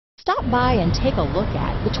Stop by and take a look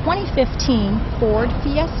at the 2015 Ford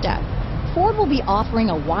Fiesta. Ford will be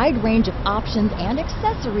offering a wide range of options and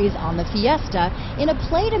accessories on the Fiesta in a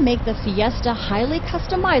play to make the Fiesta highly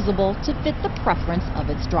customizable to fit the preference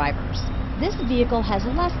of its drivers. This vehicle has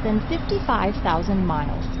less than 55,000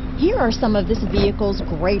 miles. Here are some of this vehicle's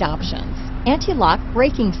great options: anti-lock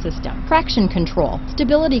braking system, traction control,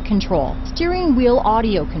 stability control, steering wheel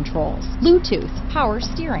audio controls, Bluetooth, power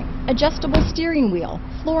steering, adjustable steering wheel,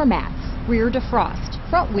 floor mats, rear defrost,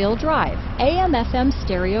 front wheel drive, AM/FM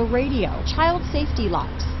stereo radio, child safety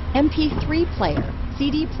locks, MP3 player,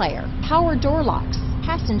 CD player, power door locks,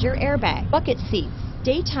 passenger airbag, bucket seats,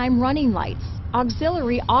 daytime running lights,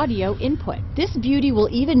 auxiliary audio input. This beauty will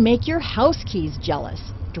even make your house keys jealous.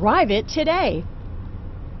 Drive it today.